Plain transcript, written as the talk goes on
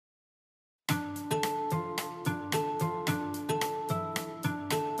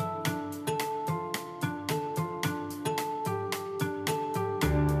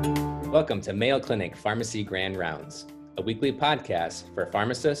Welcome to Mayo Clinic Pharmacy Grand Rounds, a weekly podcast for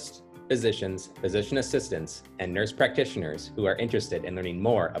pharmacists, physicians, physician assistants, and nurse practitioners who are interested in learning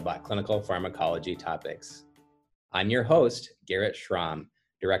more about clinical pharmacology topics. I'm your host, Garrett Schramm,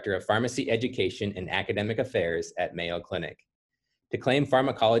 Director of Pharmacy Education and Academic Affairs at Mayo Clinic. To claim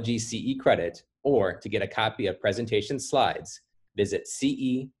pharmacology CE credit or to get a copy of presentation slides, visit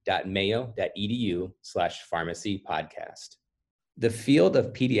ce.mayo.edu/pharmacypodcast. The field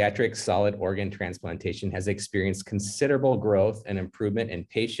of pediatric solid organ transplantation has experienced considerable growth and improvement in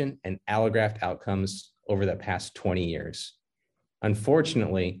patient and allograft outcomes over the past 20 years.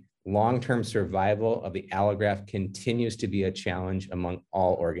 Unfortunately, long-term survival of the allograft continues to be a challenge among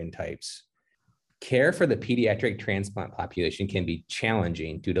all organ types. Care for the pediatric transplant population can be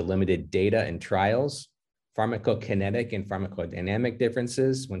challenging due to limited data and trials, pharmacokinetic and pharmacodynamic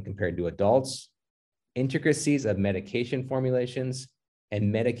differences when compared to adults, intricacies of medication formulations, and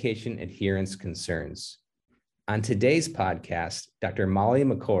medication adherence concerns. On today's podcast, Dr. Molly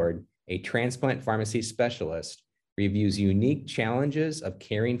McCord, a transplant pharmacy specialist, reviews unique challenges of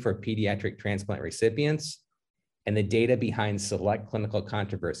caring for pediatric transplant recipients and the data behind select clinical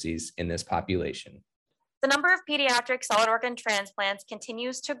controversies in this population. The number of pediatric solid organ transplants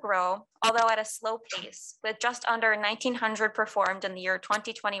continues to grow, although at a slow pace, with just under 1,900 performed in the year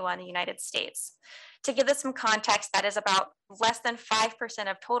 2021 in the United States. To give this some context, that is about less than 5%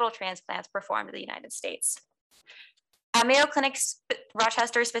 of total transplants performed in the United States. At Mayo Clinic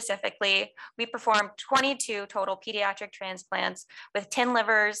Rochester specifically, we performed 22 total pediatric transplants with 10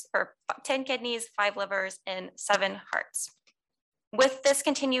 kidneys, 5 livers, and 7 hearts. With this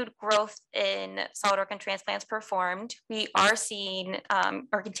continued growth in solid organ transplants performed, we are seeing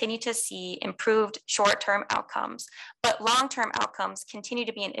or continue to see improved short-term outcomes, but long-term outcomes continue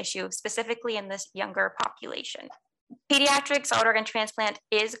to be an issue, specifically in this younger population. Pediatric solid organ transplant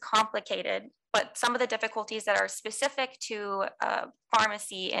is complicated, but some of the difficulties that are specific to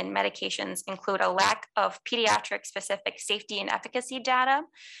pharmacy and medications include a lack of pediatric specific safety and efficacy data.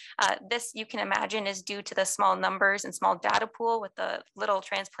 This, you can imagine, is due to the small numbers and small data pool with the little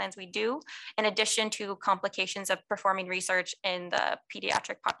transplants we do, in addition to complications of performing research in the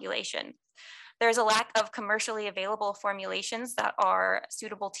pediatric population. There's a lack of commercially available formulations that are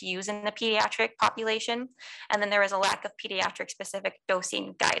suitable to use in the pediatric population. And then there is a lack of pediatric specific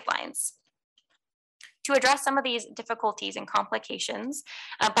dosing guidelines. To address some of these difficulties and complications,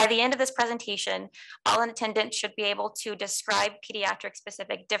 by the end of this presentation, all in attendance should be able to describe pediatric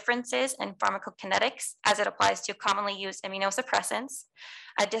specific differences in pharmacokinetics as it applies to commonly used immunosuppressants,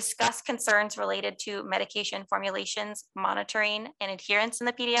 discuss concerns related to medication formulations, monitoring, and adherence in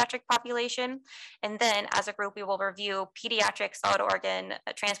the pediatric population. And then as a group, we will review pediatric solid organ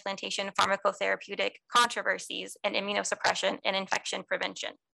transplantation pharmacotherapeutic controversies and immunosuppression and infection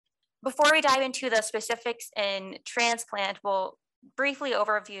prevention. Before we dive into the specifics in transplant, we'll briefly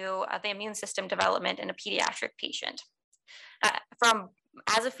overview the immune system development in a pediatric patient.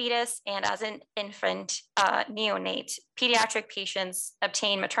 As a fetus and as an infant neonate, pediatric patients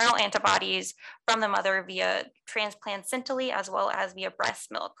obtain maternal antibodies from the mother via transplacentally as well as via breast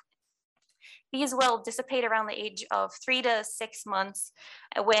milk. These will dissipate around the age of 3 to 6 months,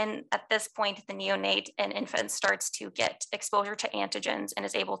 when at this point the neonate and infant starts to get exposure to antigens and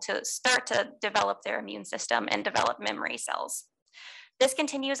is able to start to develop their immune system and develop memory cells. This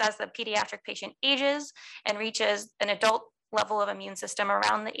continues as the pediatric patient ages and reaches an adult level of immune system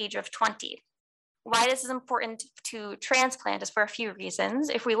around the age of 20. Why this is important to transplant is for a few reasons.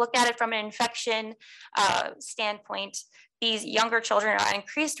 If we look at it from an infection standpoint, these younger children are at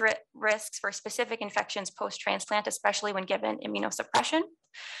increased risks for specific infections post-transplant, especially when given immunosuppression.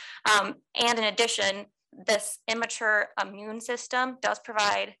 And in addition, this immature immune system does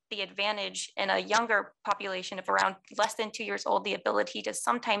provide the advantage in a younger population of around less than 2 years old, the ability to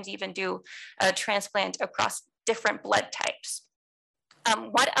sometimes even do a transplant across different blood types.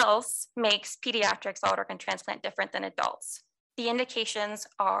 What else makes pediatric solid organ transplant different than adults? The indications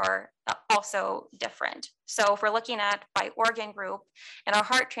are also different. So if we're looking at by organ group, in our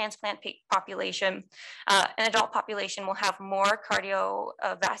heart transplant population, an adult population will have more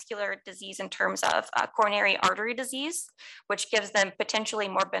cardiovascular disease in terms of coronary artery disease, which gives them potentially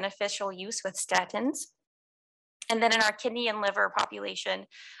more beneficial use with statins. And then in our kidney and liver population,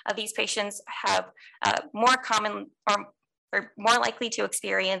 these patients have more common or more likely to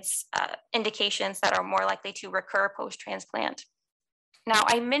experience indications that are more likely to recur post-transplant. Now,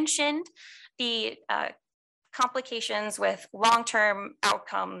 I mentioned the complications with long-term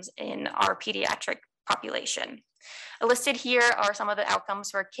outcomes in our pediatric population. Listed here are some of the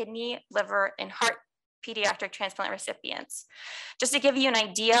outcomes for kidney, liver, and heart pediatric transplant recipients. Just to give you an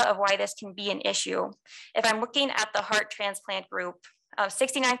idea of why this can be an issue, if I'm looking at the heart transplant group,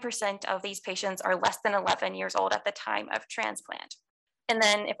 69% of these patients are less than 11 years old at the time of transplant. And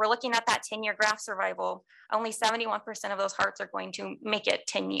then if we're looking at that 10-year graft survival, only 71% of those hearts are going to make it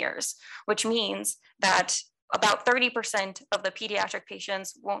 10 years, which means that about 30% of the pediatric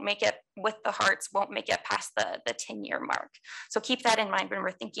patients won't make it with the hearts, won't make it past the 10-year mark. So keep that in mind when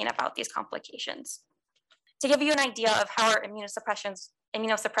we're thinking about these complications. To give you an idea of how our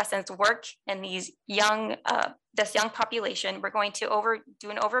immunosuppressants work in these young, this young population, we're going to do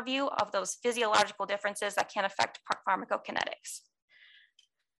an overview of those physiological differences that can affect pharmacokinetics.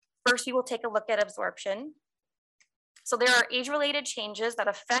 First, we will take a look at absorption. So there are age-related changes that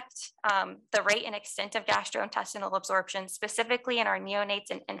affect the rate and extent of gastrointestinal absorption, specifically in our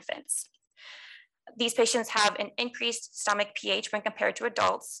neonates and infants. These patients have an increased stomach pH when compared to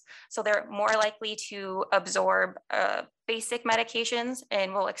adults, so they're more likely to absorb basic medications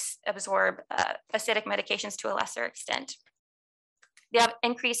and will absorb acidic medications to a lesser extent. They have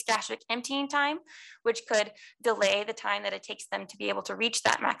increased gastric emptying time, which could delay the time that it takes them to be able to reach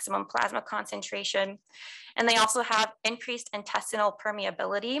that maximum plasma concentration. And they also have increased intestinal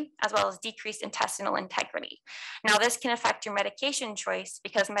permeability, as well as decreased intestinal integrity. Now, this can affect your medication choice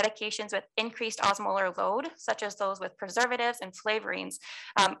because medications with increased osmolar load, such as those with preservatives and flavorings,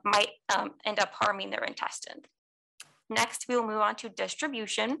 might end up harming their intestine. Next, we will move on to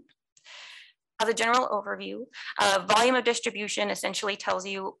distribution. As a general overview, volume of distribution essentially tells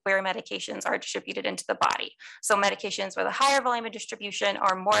you where medications are distributed into the body. So medications with a higher volume of distribution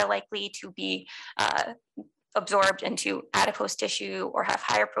are more likely to be absorbed into adipose tissue or have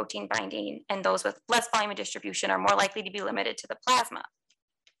higher protein binding, and those with less volume of distribution are more likely to be limited to the plasma.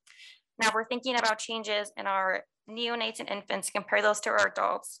 Now we're thinking about changes in our neonates and infants, compare those to our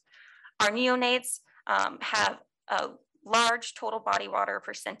adults. Our neonates have a large total body water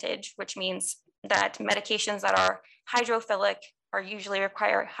percentage, which means that medications that are hydrophilic are usually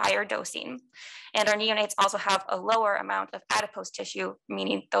require higher dosing. And our neonates also have a lower amount of adipose tissue,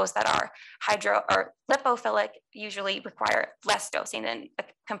 meaning those that are lipophilic usually require less dosing than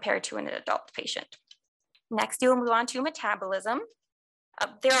compared to an adult patient. Next, you'll move on to metabolism.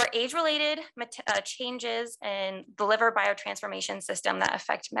 There are age-related changes in the liver biotransformation system that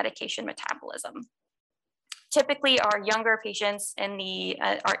affect medication metabolism. Typically, our younger patients and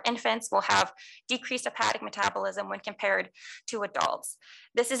our infants will have decreased hepatic metabolism when compared to adults.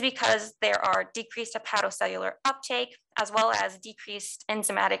 This is because there are decreased hepatocellular uptake, as well as decreased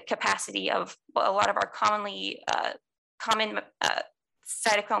enzymatic capacity of a lot of our common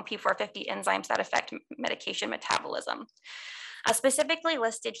cytochrome P450 enzymes that affect medication metabolism. Specifically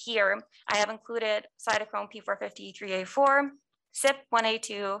listed here, I have included cytochrome P450-3A4,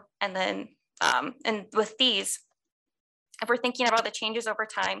 CYP1A2, and then and with these, if we're thinking about the changes over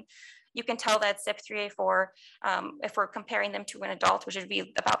time, you can tell that CYP3A4, if we're comparing them to an adult, which would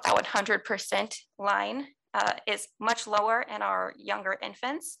be about that 100% line, is much lower in our younger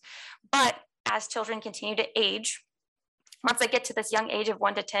infants. But as children continue to age, once they get to this young age of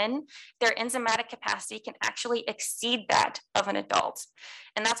 1 to 10, their enzymatic capacity can actually exceed that of an adult.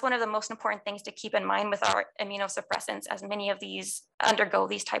 And that's one of the most important things to keep in mind with our immunosuppressants, as many of these undergo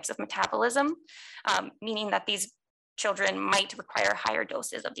these types of metabolism, meaning that these children might require higher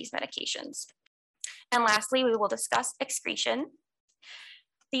doses of these medications. And lastly, we will discuss excretion.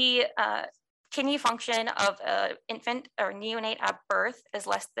 The kidney function of an infant or neonate at birth is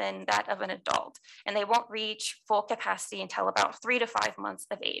less than that of an adult, and they won't reach full capacity until about 3 to 5 months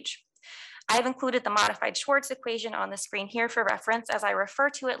of age. I've included the modified Schwartz equation on the screen here for reference as I refer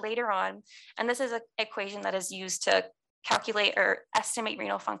to it later on, and this is an equation that is used to calculate or estimate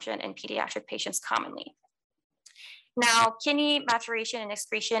renal function in pediatric patients commonly. Now, kidney maturation and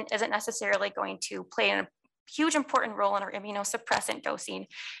excretion isn't necessarily going to play a huge important role in our immunosuppressant dosing.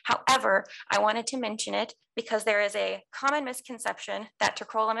 However, I wanted to mention it because there is a common misconception that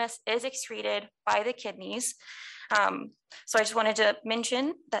tacrolimus is excreted by the kidneys. So I just wanted to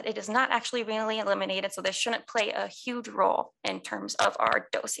mention that it is not actually renally eliminated, so this shouldn't play a huge role in terms of our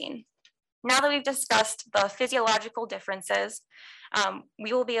dosing. Now that we've discussed the physiological differences,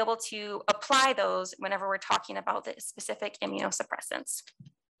 we will be able to apply those whenever we're talking about the specific immunosuppressants.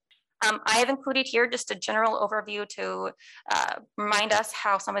 I have included here just a general overview to remind us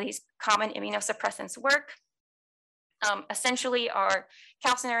how some of these common immunosuppressants work. Essentially, our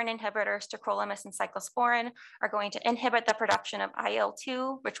calcineurin inhibitors, tacrolimus and cyclosporin, are going to inhibit the production of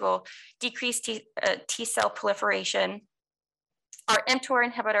IL-2, which will decrease T cell proliferation. Our mTOR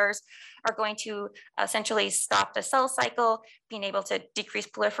inhibitors are going to essentially stop the cell cycle, being able to decrease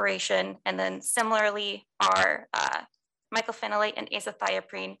proliferation. And then similarly, our mycophenolate and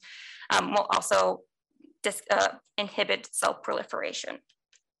azathioprine will also inhibit cell proliferation.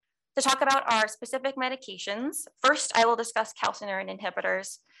 To talk about our specific medications, first I will discuss calcineurin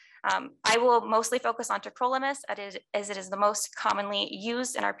inhibitors. I will mostly focus on tacrolimus as it is the most commonly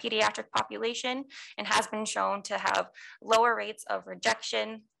used in our pediatric population and has been shown to have lower rates of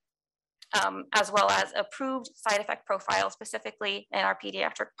rejection, as well as approved side effect profile specifically in our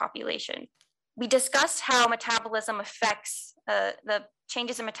pediatric population. We discussed how metabolism affects the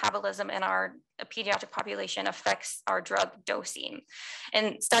changes in metabolism in our pediatric population affects our drug dosing.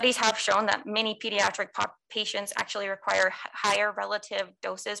 And studies have shown that many pediatric patients actually require higher relative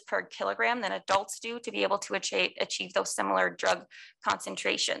doses per kilogram than adults do to be able to achieve those similar drug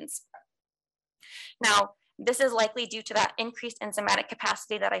concentrations. Now, this is likely due to that increased enzymatic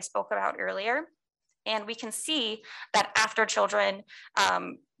capacity that I spoke about earlier. And we can see that after children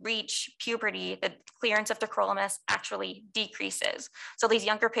reach puberty, the clearance of tacrolimus actually decreases. So these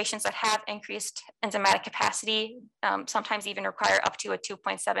younger patients that have increased enzymatic capacity sometimes even require up to a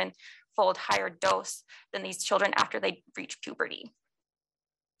 2.7-fold higher dose than these children after they reach puberty.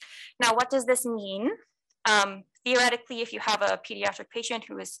 Now, what does this mean? Theoretically, if you have a pediatric patient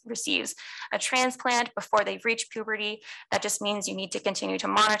who receives a transplant before they've reached puberty, that just means you need to continue to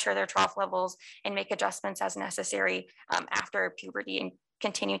monitor their trough levels and make adjustments as necessary after puberty and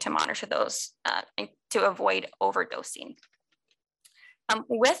continue to monitor those to avoid overdosing.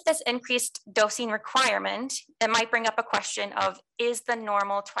 With this increased dosing requirement, it might bring up a question of, is the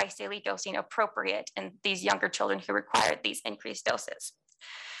normal twice daily dosing appropriate in these younger children who require these increased doses?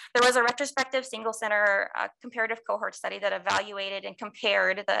 There was a retrospective single center comparative cohort study that evaluated and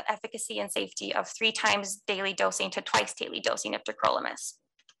compared the efficacy and safety of 3 times daily dosing to twice daily dosing of tacrolimus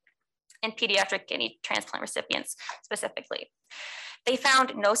in pediatric kidney transplant recipients specifically. They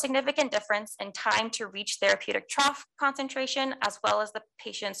found no significant difference in time to reach therapeutic trough concentration, as well as the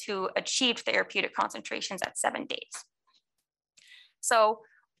patients who achieved therapeutic concentrations at 7 days. So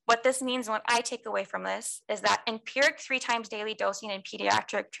what this means, and what I take away from this, is that empiric 3 times daily dosing in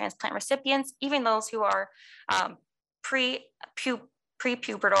pediatric transplant recipients, even those who are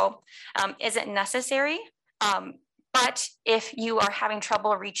pre-pubertal, isn't necessary. But if you are having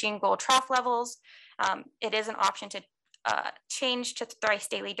trouble reaching goal trough levels, it is an option to change to thrice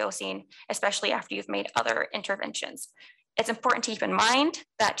daily dosing, especially after you've made other interventions. It's important to keep in mind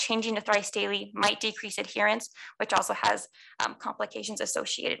that changing to thrice daily might decrease adherence, which also has complications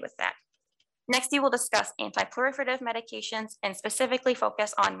associated with that. Next, we will discuss anti-proliferative medications and specifically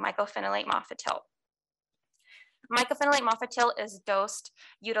focus on mycophenolate mofetil. Mycophenolate mofetil is dosed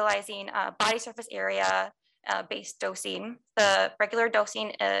utilizing body surface area based dosing. The regular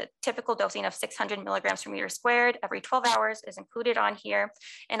dosing, typical dosing of 600 milligrams per meter squared every 12 hours is included on here.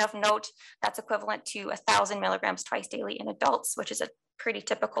 And of note, that's equivalent to 1,000 milligrams twice daily in adults, which is a pretty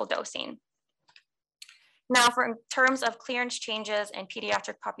typical dosing. Now, in terms of clearance changes in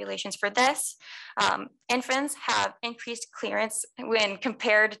pediatric populations for this, infants have increased clearance when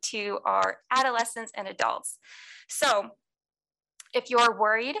compared to our adolescents and adults. So if you're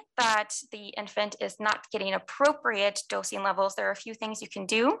worried that the infant is not getting appropriate dosing levels, there are a few things you can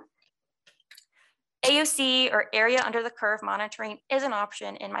do. AUC, or area under the curve monitoring, is an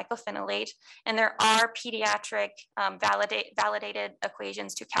option in mycophenolate, and there are pediatric validated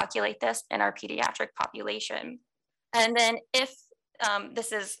equations to calculate this in our pediatric population. And then if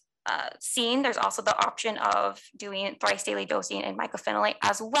this is seen, there's also the option of doing thrice daily dosing in mycophenolate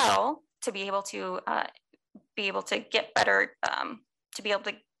as well to be able to get better, to be able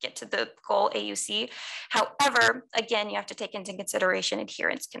to get to the goal AUC. However, again, you have to take into consideration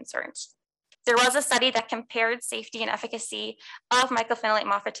adherence concerns. There was a study that compared safety and efficacy of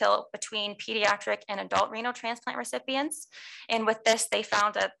mycophenolate mofetil between pediatric and adult renal transplant recipients. And with this, they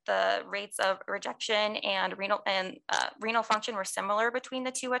found that the rates of rejection and renal function were similar between the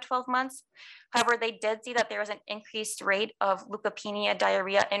two at 12 months. However, they did see that there was an increased rate of leukopenia,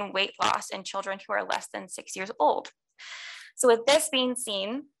 diarrhea, and weight loss in children who are less than 6 years old. So with this being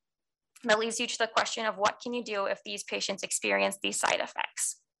seen, that leads you to the question of what can you do if these patients experience these side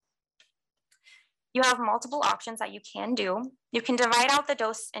effects? You have multiple options that you can do. You can divide out the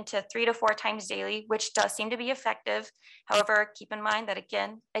dose into 3 to 4 times daily, which does seem to be effective. However, keep in mind that,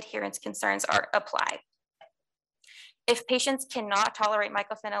 again, adherence concerns are applied. If patients cannot tolerate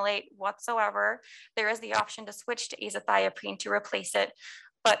mycophenolate whatsoever, there is the option to switch to azathioprine to replace it.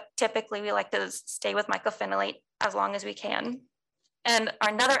 But typically, we like to stay with mycophenolate as long as we can. And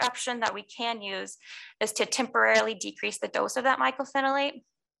another option that we can use is to temporarily decrease the dose of that mycophenolate.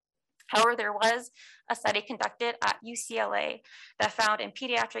 However, there was a study conducted at UCLA that found in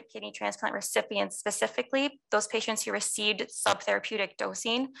pediatric kidney transplant recipients, specifically those patients who received subtherapeutic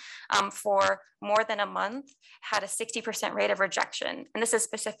dosing for more than a month, had a 60% rate of rejection. And this is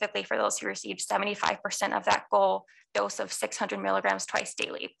specifically for those who received 75% of that goal dose of 600 milligrams twice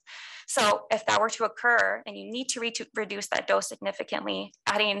daily. So if that were to occur and you need to reduce that dose significantly,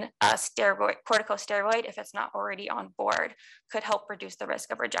 adding a corticosteroid, if it's not already on board, could help reduce the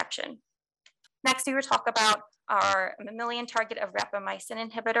risk of rejection. Next, we will talk about our mammalian target of rapamycin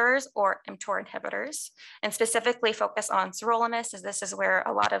inhibitors, or mTOR inhibitors, and specifically focus on sirolimus, as this is where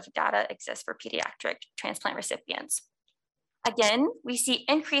a lot of data exists for pediatric transplant recipients. Again, we see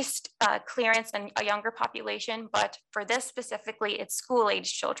increased clearance in a younger population, but for this specifically, it's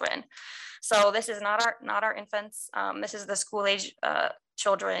school-age children. So this is not our infants. This is the school-age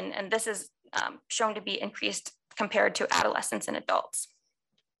children, and this is shown to be increased compared to adolescents and adults.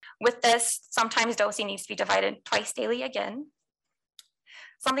 With this, sometimes dosing needs to be divided twice daily again.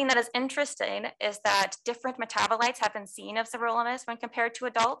 Something that is interesting is that different metabolites have been seen of sirolimus when compared to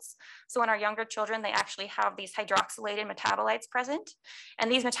adults. So in our younger children, they actually have these hydroxylated metabolites present.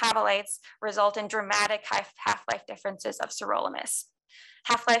 And these metabolites result in dramatic half-life differences of sirolimus.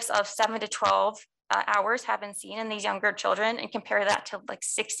 Half-lives of 7 to 12 hours have been seen in these younger children, and compare that to like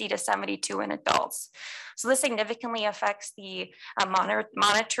 60 to 72 in adults. So this significantly affects the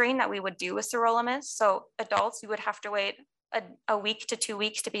monitoring that we would do with sirolimus. So adults, we would have to wait a week to 2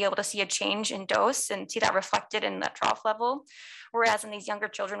 weeks to be able to see a change in dose and see that reflected in the trough level. Whereas in these younger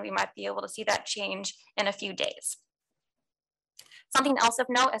children, we might be able to see that change in a few days. Something else of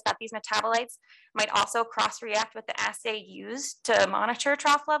note is that these metabolites might also cross-react with the assay used to monitor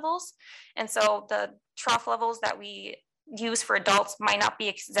trough levels. And so the trough levels that we use for adults might not be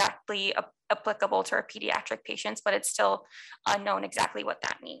exactly applicable to our pediatric patients, but it's still unknown exactly what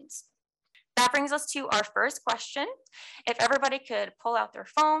that means. That brings us to our first question. If everybody could pull out their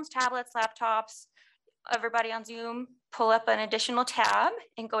phones, tablets, laptops, everybody on Zoom, pull up an additional tab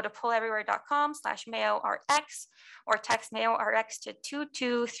and go to pulleverywhere.com/MayoRx or text MayoRx to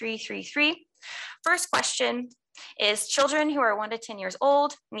 22333. First question is, children who are 1 to 10 years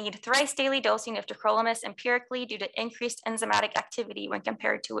old need thrice daily dosing of tacrolimus empirically due to increased enzymatic activity when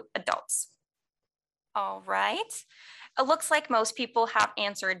compared to adults. All right. It looks like most people have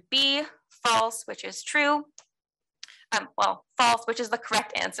answered B, false, which is true. Well, false, which is the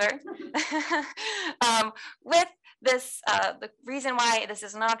correct answer. With this, the reason why this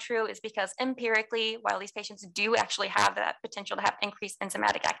is not true is because empirically, while these patients do actually have that potential to have increased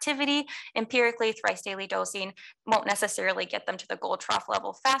enzymatic activity, empirically thrice daily dosing won't necessarily get them to the goal trough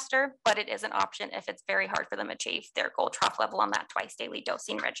level faster, but it is an option if it's very hard for them to achieve their goal trough level on that twice daily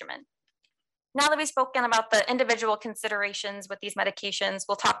dosing regimen. Now that we've spoken about the individual considerations with these medications,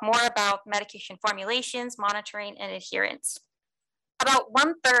 we'll talk more about medication formulations, monitoring, and adherence. About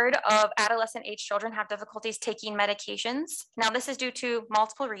 1/3 of adolescent age children have difficulties taking medications. Now, this is due to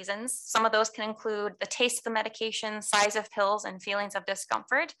multiple reasons. Some of those can include the taste of the medication, size of pills, and feelings of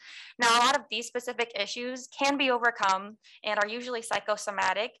discomfort. Now, a lot of these specific issues can be overcome and are usually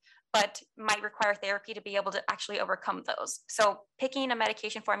psychosomatic, but might require therapy to be able to actually overcome those. So picking a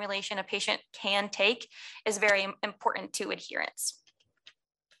medication formulation a patient can take is very important to adherence.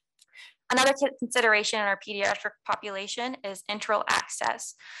 Another consideration in our pediatric population is enteral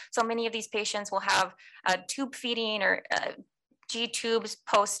access. So many of these patients will have tube feeding or G tubes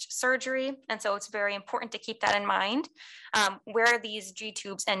post-surgery. And so it's very important to keep that in mind. Where these G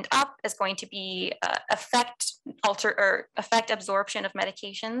tubes end up is going to be affect absorption of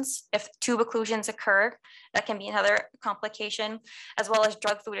medications. If tube occlusions occur, that can be another complication, as well as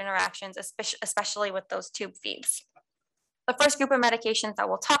drug-food interactions, especially with those tube feeds. The first group of medications that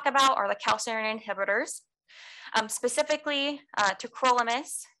we'll talk about are the calcineurin inhibitors, specifically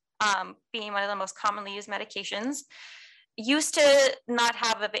tacrolimus being one of the most commonly used medications. Used to not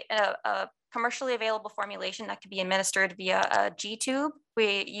have a commercially available formulation that could be administered via a G tube.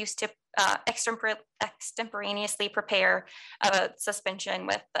 We used to extemporaneously prepare a suspension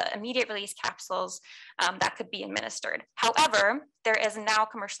with immediate release capsules that could be administered. However, there is now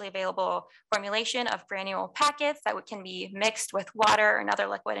commercially available formulation of granule packets that can be mixed with water or another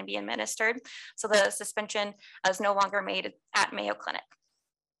liquid and be administered. So the suspension is no longer made at Mayo Clinic.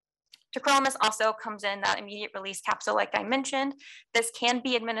 Tacrolimus also comes in that immediate release capsule, like I mentioned. This can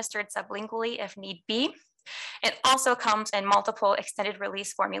be administered sublingually if need be. It also comes in multiple extended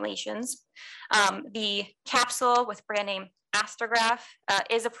release formulations. The capsule with brand name Astrograph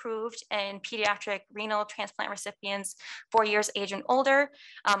is approved in pediatric renal transplant recipients 4 years age and older,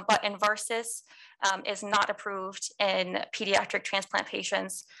 but Envarsus is not approved in pediatric transplant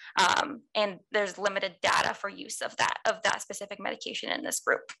patients, and there's limited data for use of that specific medication in this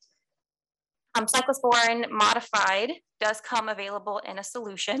group. Cyclosporin modified does come available in a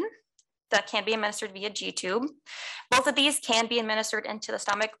solution that can be administered via G-tube. Both of these can be administered into the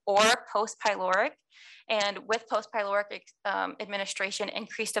stomach or post-pyloric. And with post-pyloric administration,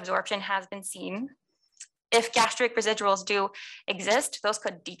 increased absorption has been seen. If gastric residuals do exist, those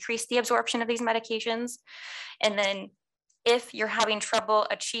could decrease the absorption of these medications. And then if you're having trouble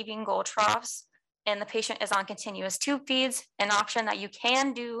achieving goal troughs and the patient is on continuous tube feeds, an option that you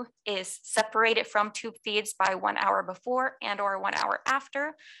can do is separate it from tube feeds by 1 hour before and or 1 hour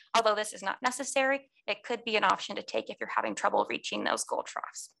after. Although this is not necessary, it could be an option to take if you're having trouble reaching those goal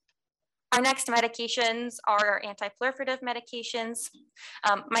troughs. Our next medications are anti-proliferative medications.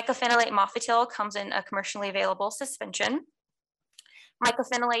 Mycophenolate mofetil comes in a commercially available suspension.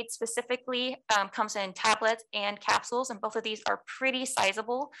 Mycophenolate specifically comes in tablets and capsules, and both of these are pretty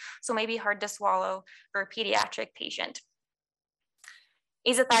sizable, so may be hard to swallow for a pediatric patient.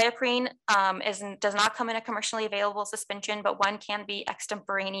 Azathioprine does not come in a commercially available suspension, but one can be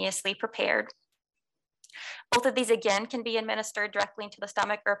extemporaneously prepared. Both of these, again, can be administered directly into the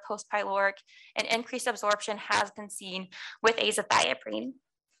stomach or post-pyloric, and increased absorption has been seen with azathioprine.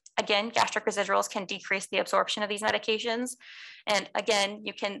 Again, gastric residuals can decrease the absorption of these medications. And again,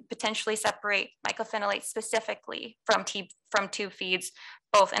 you can potentially separate mycophenolate specifically from tube feeds,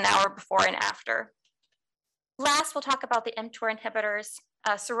 both an hour before and after. Last, we'll talk about the mTOR inhibitors.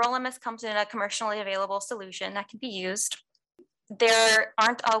 Sirolimus comes in a commercially available solution that can be used. There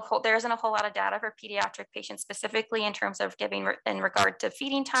isn't a whole lot of data for pediatric patients specifically in terms of giving in regard to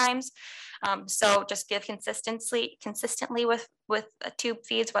feeding times. So just give consistently with tube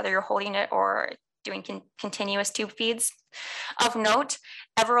feeds, whether you're holding it or doing continuous tube feeds. Of note,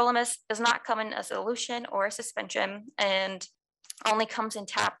 everolimus does not come in a solution or a suspension and only comes in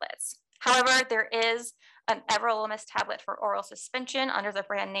tablets. However, there is an everolimus tablet for oral suspension under the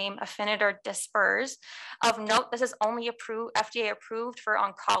brand name Afinitor Disperse. Of note, this is only FDA approved for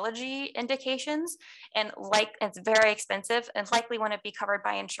oncology indications, and it's very expensive and likely wouldn't be covered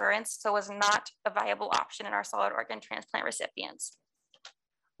by insurance, so is not a viable option in our solid organ transplant recipients.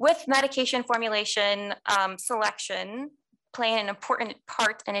 With medication formulation selection playing an important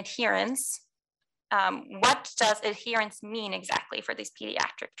part in adherence, what does adherence mean exactly for these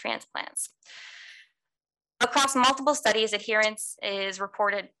pediatric transplants? Across multiple studies, adherence is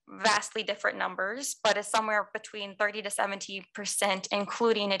reported vastly different numbers, but is somewhere between 30 to 70%,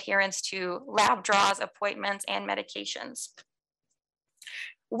 including adherence to lab draws, appointments, and medications.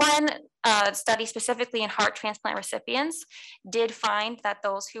 One study specifically in heart transplant recipients did find that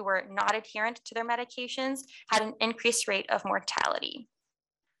those who were not adherent to their medications had an increased rate of mortality.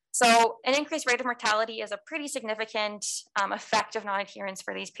 So an increased rate of mortality is a pretty significant effect of non-adherence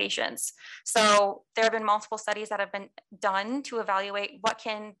for these patients. So there have been multiple studies that have been done to evaluate what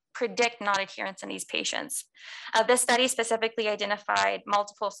can predict non-adherence in these patients. This study specifically identified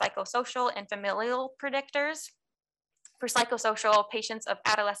multiple psychosocial and familial predictors. For psychosocial, patients of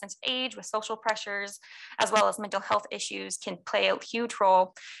adolescent age with social pressures, as well as mental health issues, can play a huge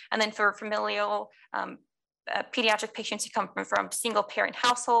role. And then for familial, pediatric patients who come from single parent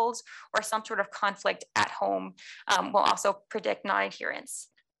households or some sort of conflict at home will also predict non-adherence.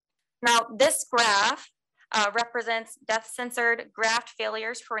 Now, this graph represents death-censored graft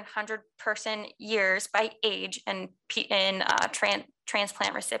failures for 100-person years by age in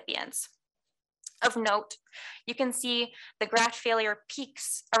transplant recipients. Of note, you can see the graft failure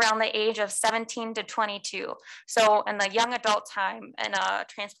peaks around the age of 17 to 22. So in the young adult time in a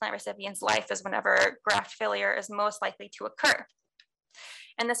transplant recipient's life is whenever graft failure is most likely to occur.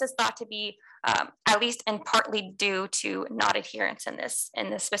 And this is thought to be at least in partly due to non-adherence in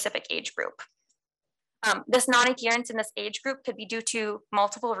this specific age group. This non-adherence in this age group could be due to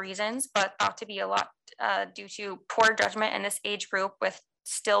multiple reasons, but thought to be a lot due to poor judgment in this age group with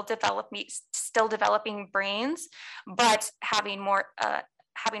still developing brains, but having more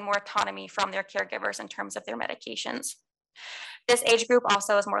autonomy from their caregivers in terms of their medications. This age group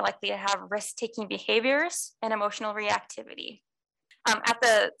also is more likely to have risk-taking behaviors and emotional reactivity. At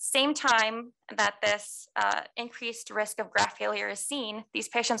the same time that this increased risk of graft failure is seen, these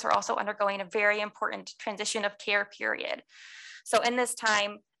patients are also undergoing a very important transition of care period. So in this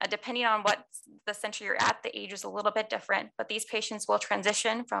time, depending on what the center you're at, the age is a little bit different, but these patients will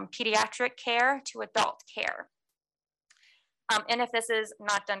transition from pediatric care to adult care. And if this is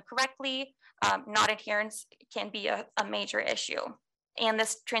not done correctly, non-adherence can be a major issue. And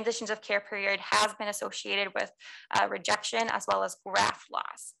this transitions of care period has been associated with rejection as well as graft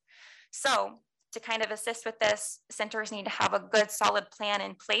loss. So to kind of assist with this, centers need to have a good solid plan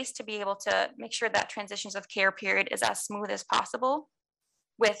in place to be able to make sure that transitions of care period is as smooth as possible,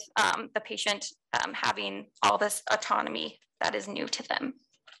 with the patient having all this autonomy that is new to them.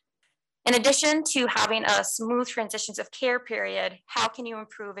 In addition to having a smooth transitions of care period, how can you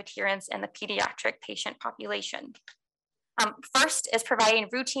improve adherence in the pediatric patient population? First is providing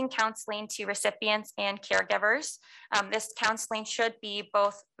routine counseling to recipients and caregivers. This counseling should be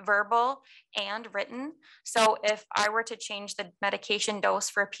both verbal and written. So if I were to change the medication dose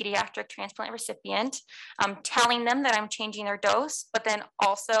for a pediatric transplant recipient, telling them that I'm changing their dose, but then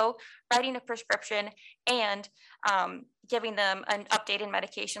also writing a prescription and giving them an updated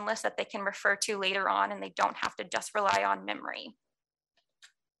medication list that they can refer to later on, and they don't have to just rely on memory.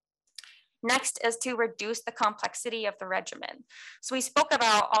 Next is to reduce the complexity of the regimen. So we spoke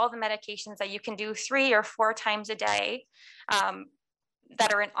about all the medications that you can do 3 or 4 times a day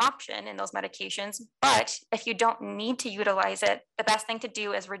that are an option in those medications. But if you don't need to utilize it, the best thing to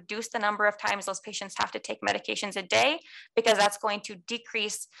do is reduce the number of times those patients have to take medications a day, because that's going to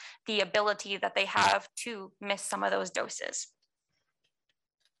decrease the ability that they have to miss some of those doses.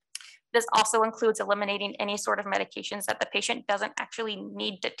 This also includes eliminating any sort of medications that the patient doesn't actually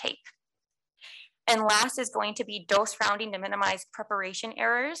need to take. And last is going to be dose rounding to minimize preparation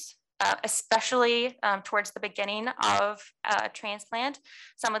errors, especially towards the beginning of transplant.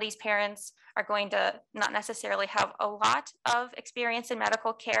 Some of these parents are going to not necessarily have a lot of experience in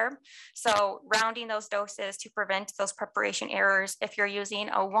medical care. So rounding those doses to prevent those preparation errors. If you're using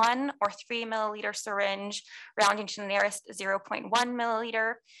a 1 or 3 milliliter syringe, rounding to the nearest 0.1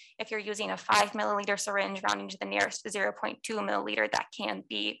 milliliter. If you're using a 5 milliliter syringe, rounding to the nearest 0.2 milliliter, that can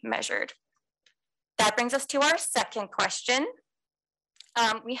be measured. That brings us to our second question.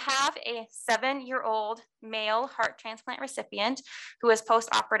 We have a 7-year-old male heart transplant recipient who is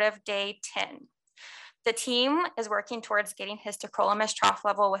post-operative day 10. The team is working towards getting his tacrolimus trough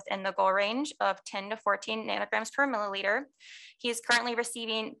level within the goal range of 10 to 14 nanograms per milliliter. He is currently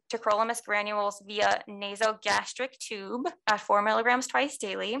receiving tacrolimus granules via nasogastric tube at 4 milligrams twice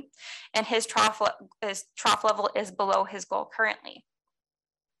daily, and his trough level is below his goal currently.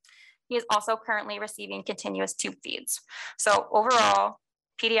 He is also currently receiving continuous tube feeds. So overall,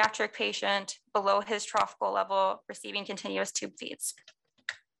 pediatric patient below his trough goal level, receiving continuous tube feeds.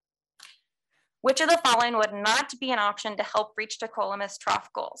 Which of the following would not be an option to help reach tacrolimus trough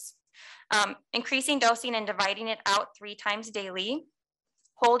goals? Increasing dosing and dividing it out 3 times daily,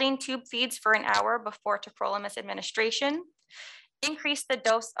 holding tube feeds for an hour before tacrolimus administration, increase the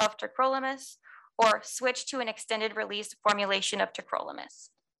dose of tacrolimus, or switch to an extended release formulation of tacrolimus.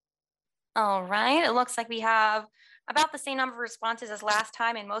 All right, it looks like we have about the same number of responses as last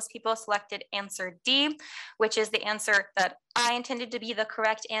time, and most people selected answer D, which is the answer that I intended to be the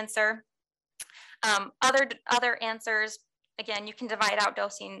correct answer. Other answers, again, you can divide out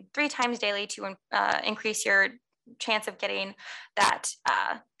dosing 3 times daily to increase your chance of getting that,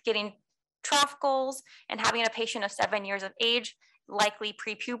 getting trough goals, and having a patient of 7 years of age, likely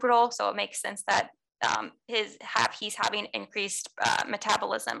prepubertal, so it makes sense that he's having increased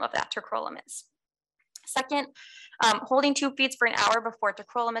metabolism of that tacrolimus. Second, holding tube feeds for an hour before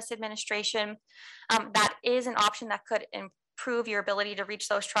tacrolimus administration. That is an option that could improve your ability to reach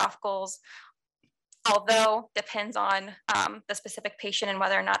those trough goals, although depends on the specific patient and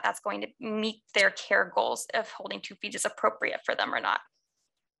whether or not that's going to meet their care goals, if holding tube feeds is appropriate for them or not.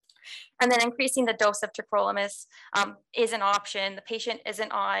 And then increasing the dose of tacrolimus is an option. The patient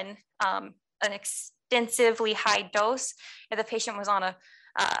isn't on an extensively high dose. If the patient was on a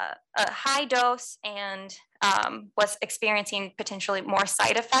high dose and was experiencing potentially more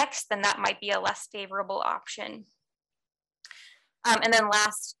side effects, then that might be a less favorable option. And then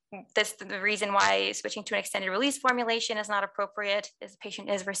last, the reason why switching to an extended release formulation is not appropriate is the patient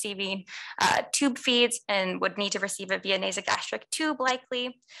is receiving tube feeds and would need to receive it via nasogastric tube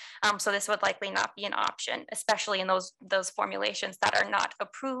likely. So this would likely not be an option, especially in those formulations that are not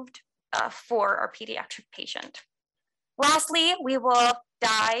approved for our pediatric patient. Lastly, we will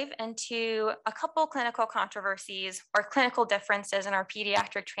dive into a couple clinical controversies or clinical differences in our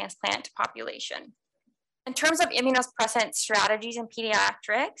pediatric transplant population. In terms of immunosuppressant strategies in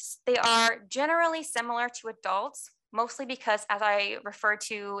pediatrics, they are generally similar to adults, mostly because, as I referred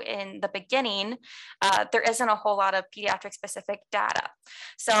to in the beginning, there isn't a whole lot of pediatric specific data.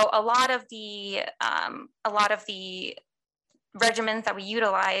 So a lot of the regimens that we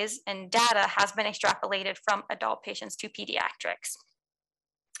utilize and data has been extrapolated from adult patients to pediatrics.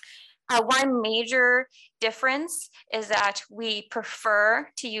 One major difference is that we prefer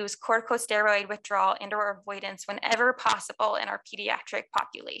to use corticosteroid withdrawal and/or avoidance whenever possible in our pediatric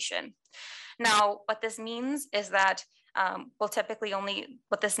population. Now, what this means is that what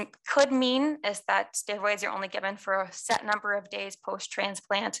this could mean is that steroids are only given for a set number of days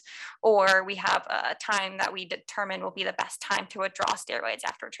post-transplant, or we have a time that we determine will be the best time to withdraw steroids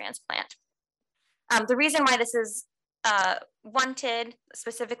after transplant. The reason why this is wanted,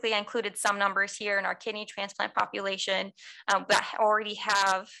 specifically I included some numbers here in our kidney transplant population that already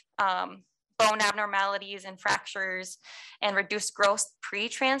have bone abnormalities and fractures and reduced growth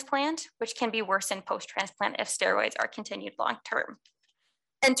pre-transplant, which can be worsened post-transplant if steroids are continued long-term.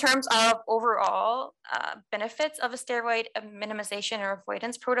 In terms of overall benefits of a steroid minimization or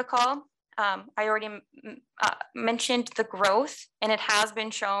avoidance protocol, I already mentioned the growth, and it has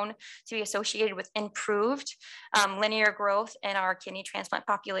been shown to be associated with improved linear growth in our kidney transplant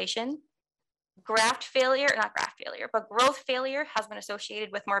population. Growth failure has been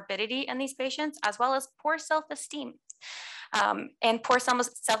associated with morbidity in these patients, as well as poor self-esteem. And poor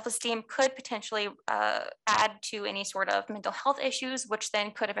self-esteem could potentially add to any sort of mental health issues, which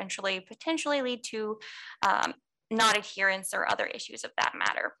then could eventually potentially lead to non-adherence or other issues of that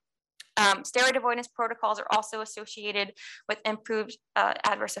matter. Steroid avoidance protocols are also associated with improved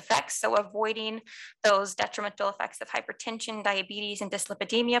adverse effects, so avoiding those detrimental effects of hypertension, diabetes, and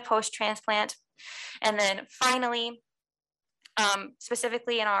dyslipidemia post-transplant. And then finally,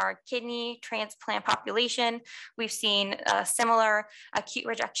 specifically in our kidney transplant population, we've seen similar acute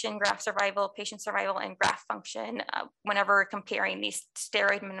rejection, graft survival, patient survival, and graft function whenever comparing these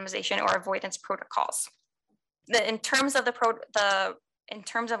steroid minimization or avoidance protocols. In terms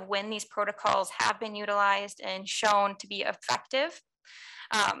of when these protocols have been utilized and shown to be effective,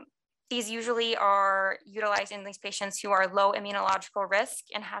 these usually are utilized in these patients who are low immunological risk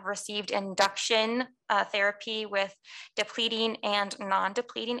and have received induction therapy with depleting and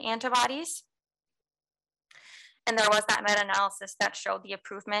non-depleting antibodies. And there was that meta-analysis that showed the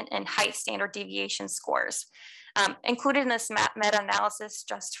improvement in height standard deviation scores. Included in this meta-analysis,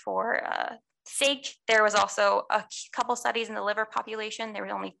 just for sake, there was also a couple studies in the liver population. There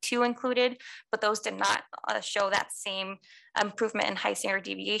were only 2 included, but those did not show that same improvement in high standard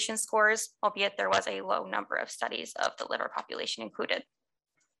deviation scores, albeit there was a low number of studies of the liver population included.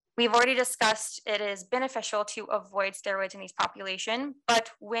 We've already discussed it is beneficial to avoid steroids in these population,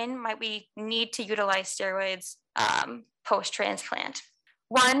 but when might we need to utilize steroids post-transplant?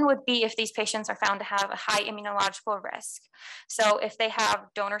 One would be if these patients are found to have a high immunological risk. So if they have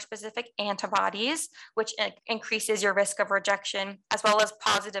donor-specific antibodies, which increases your risk of rejection, as well as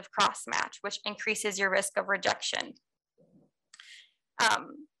positive cross-match, which increases your risk of rejection.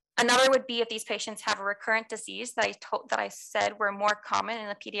 Another would be if these patients have a recurrent disease that I said were more common in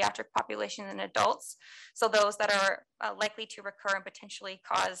the pediatric population than adults. So those that are likely to recur and potentially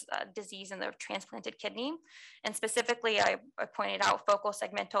cause disease in the transplanted kidney. And specifically, I pointed out focal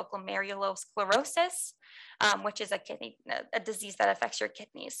segmental glomerulosclerosis, which is a disease that affects your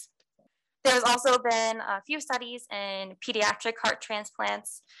kidneys. There's also been a few studies in pediatric heart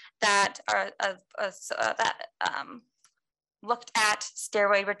transplants that looked at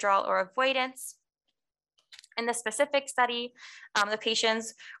steroid withdrawal or avoidance. In the specific study, the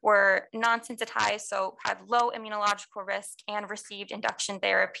patients were non-sensitized, so had low immunological risk, and received induction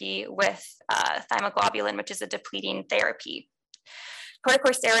therapy with thymoglobulin, which is a depleting therapy.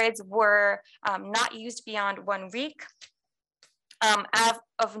 Corticosteroids were not used beyond 1 week.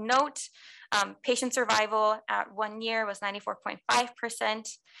 Of note, patient survival at 1 year was 94.5%,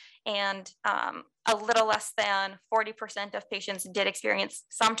 and a little less than 40% of patients did experience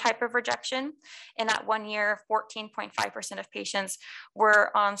some type of rejection. And at 1 year, 14.5% of patients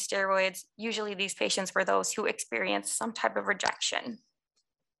were on steroids. Usually these patients were those who experienced some type of rejection.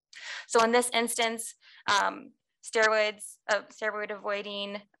 So in this instance, steroid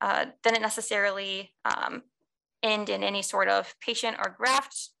avoiding didn't necessarily end in any sort of patient or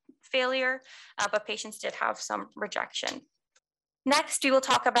graft failure, but patients did have some rejection. Next, we will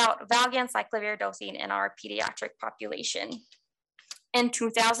talk about valganciclovir dosing in our pediatric population. In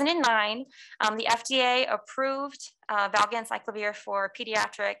 2009, the FDA approved valganciclovir for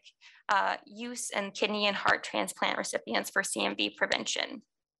pediatric use in kidney and heart transplant recipients for CMV prevention.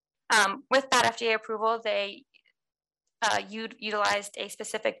 With that FDA approval, they utilized a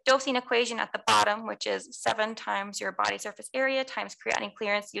specific dosing equation at the bottom, which is 7 times your body surface area times creatinine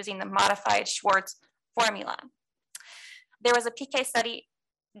clearance using the modified Schwartz formula. There was a PK study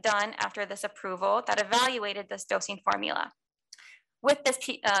done after this approval that evaluated this dosing formula. With this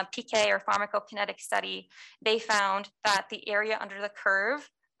PK or pharmacokinetic study, they found that the area under the curve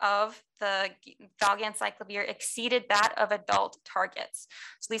of the valganciclovir exceeded that of adult targets.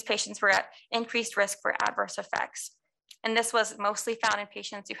 So these patients were at increased risk for adverse effects. And this was mostly found in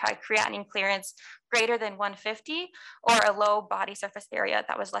patients who had creatinine clearance greater than 150 or a low body surface area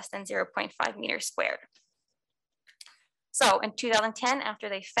that was less than 0.5 meters squared. So in 2010, after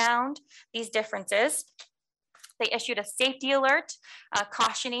they found these differences, they issued a safety alert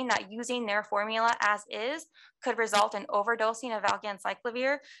cautioning that using their formula as is could result in overdosing of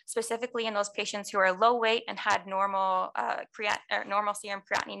valganciclovir, specifically in those patients who are low weight and had normal serum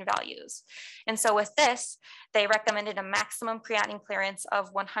creatinine values. And so with this, they recommended a maximum creatinine clearance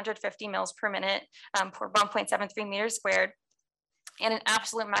of 150 mils per minute per 1.73 meters squared, and an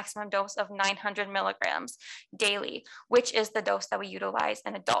absolute maximum dose of 900 milligrams daily, which is the dose that we utilize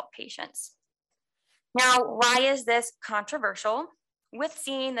in adult patients. Now, why is this controversial? With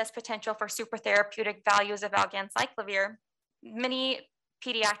seeing this potential for super therapeutic values of valganciclovir, many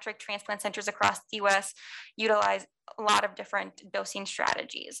pediatric transplant centers across the US utilize a lot of different dosing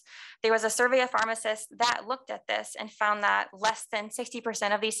strategies. There was a survey of pharmacists that looked at this and found that less than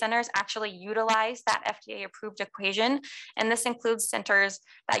 60% of these centers actually utilize that FDA-approved equation, and this includes centers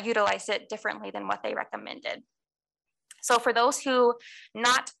that utilize it differently than what they recommended. So for those who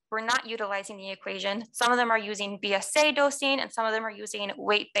were not utilizing the equation, some of them are using BSA dosing and some of them are using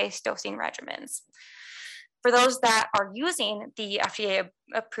weight-based dosing regimens. For those that are using the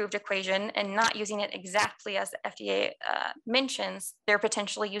FDA-approved equation and not using it exactly as the FDA mentions, they're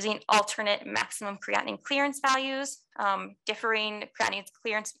potentially using alternate maximum creatinine clearance values, differing creatinine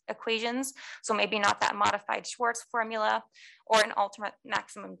clearance equations, so maybe not that modified Schwartz formula, or an alternate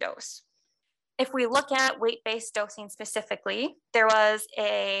maximum dose. If we look at weight-based dosing specifically, there was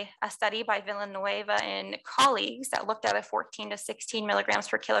a study by Villanueva and colleagues that looked at a 14 to 16 milligrams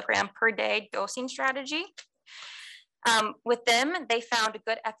per kilogram per day dosing strategy. With them, they found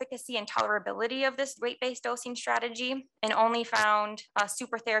good efficacy and tolerability of this weight-based dosing strategy and only found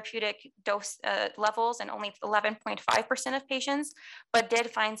super therapeutic dose levels in only 11.5% of patients, but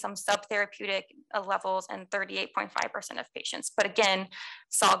did find some subtherapeutic levels in 38.5% of patients, but again,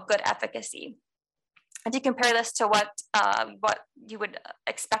 saw good efficacy. And to compare this to what you would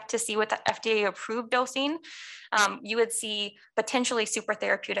expect to see with the FDA-approved dosing, you would see potentially super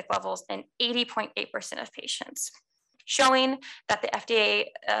therapeutic levels in 80.8% of patients, showing that the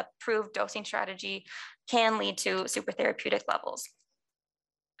FDA-approved dosing strategy can lead to super therapeutic levels.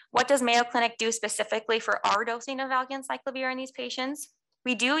 What does Mayo Clinic do specifically for our dosing of valganciclovir in these patients?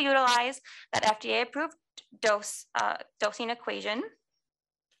 We do utilize that FDA-approved dosing equation.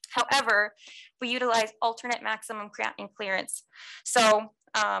 However, we utilize alternate maximum creatinine clearance. So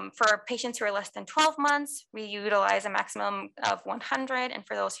for patients who are less than 12 months, we utilize a maximum of 100. And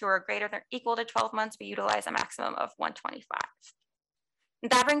for those who are greater than or equal to 12 months, we utilize a maximum of 125.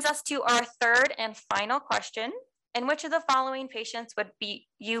 That brings us to our third and final question. In which of the following patients would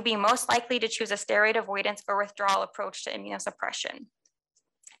you be most likely to choose a steroid avoidance or withdrawal approach to immunosuppression?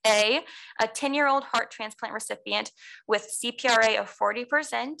 A 10-year-old heart transplant recipient with CPRA of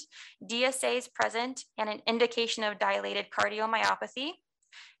 40%, DSAs present, and an indication of dilated cardiomyopathy.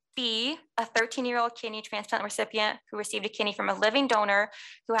 B, a 13-year-old kidney transplant recipient who received a kidney from a living donor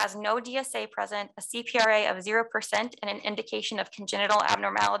who has no DSA present, a CPRA of 0%, and an indication of congenital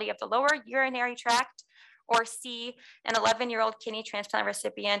abnormality of the lower urinary tract. Or C, an 11-year-old kidney transplant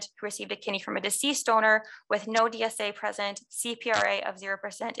recipient who received a kidney from a deceased donor with no DSA present, CPRA of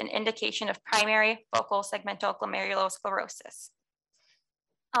 0%, and indication of primary focal segmental glomerulosclerosis.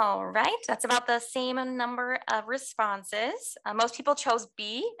 All right, that's about the same number of responses. Most people chose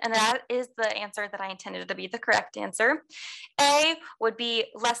B, and that is the answer that I intended to be the correct answer. A would be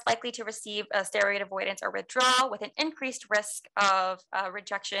less likely to receive a steroid avoidance or withdrawal with an increased risk of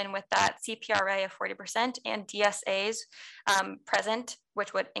rejection with that CPRA of 40% and DSAs present,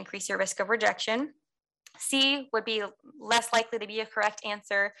 which would increase your risk of rejection. C would be less likely to be a correct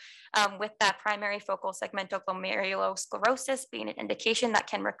answer with that primary focal segmental glomerulosclerosis being an indication that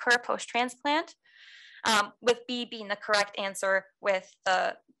can recur post-transplant, with B being the correct answer with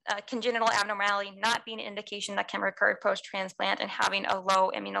the congenital abnormality not being an indication that can recur post-transplant and having a low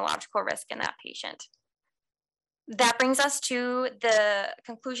immunological risk in that patient. That brings us to the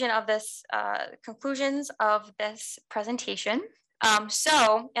conclusions of this presentation.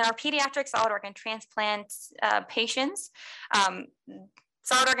 So in our pediatric solid organ transplant patients,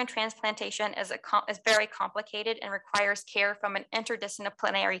 solid organ transplantation is very complicated and requires care from an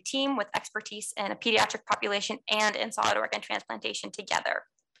interdisciplinary team with expertise in a pediatric population and in solid organ transplantation together.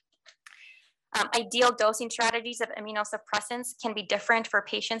 Ideal dosing strategies of immunosuppressants can be different for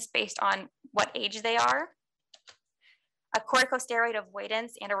patients based on what age they are. A corticosteroid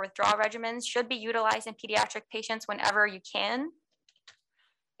avoidance and or withdrawal regimens should be utilized in pediatric patients whenever you can.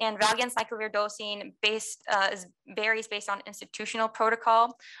 And valganciclovir dosing varies based on institutional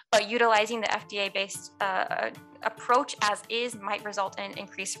protocol, but utilizing the FDA-based approach as is might result in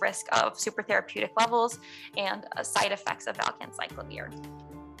increased risk of supertherapeutic levels and side effects of valganciclovir.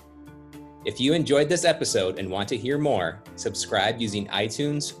 If you enjoyed this episode and want to hear more, subscribe using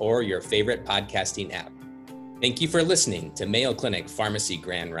iTunes or your favorite podcasting app. Thank you for listening to Mayo Clinic Pharmacy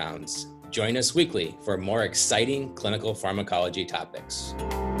Grand Rounds. Join us weekly for more exciting clinical pharmacology topics.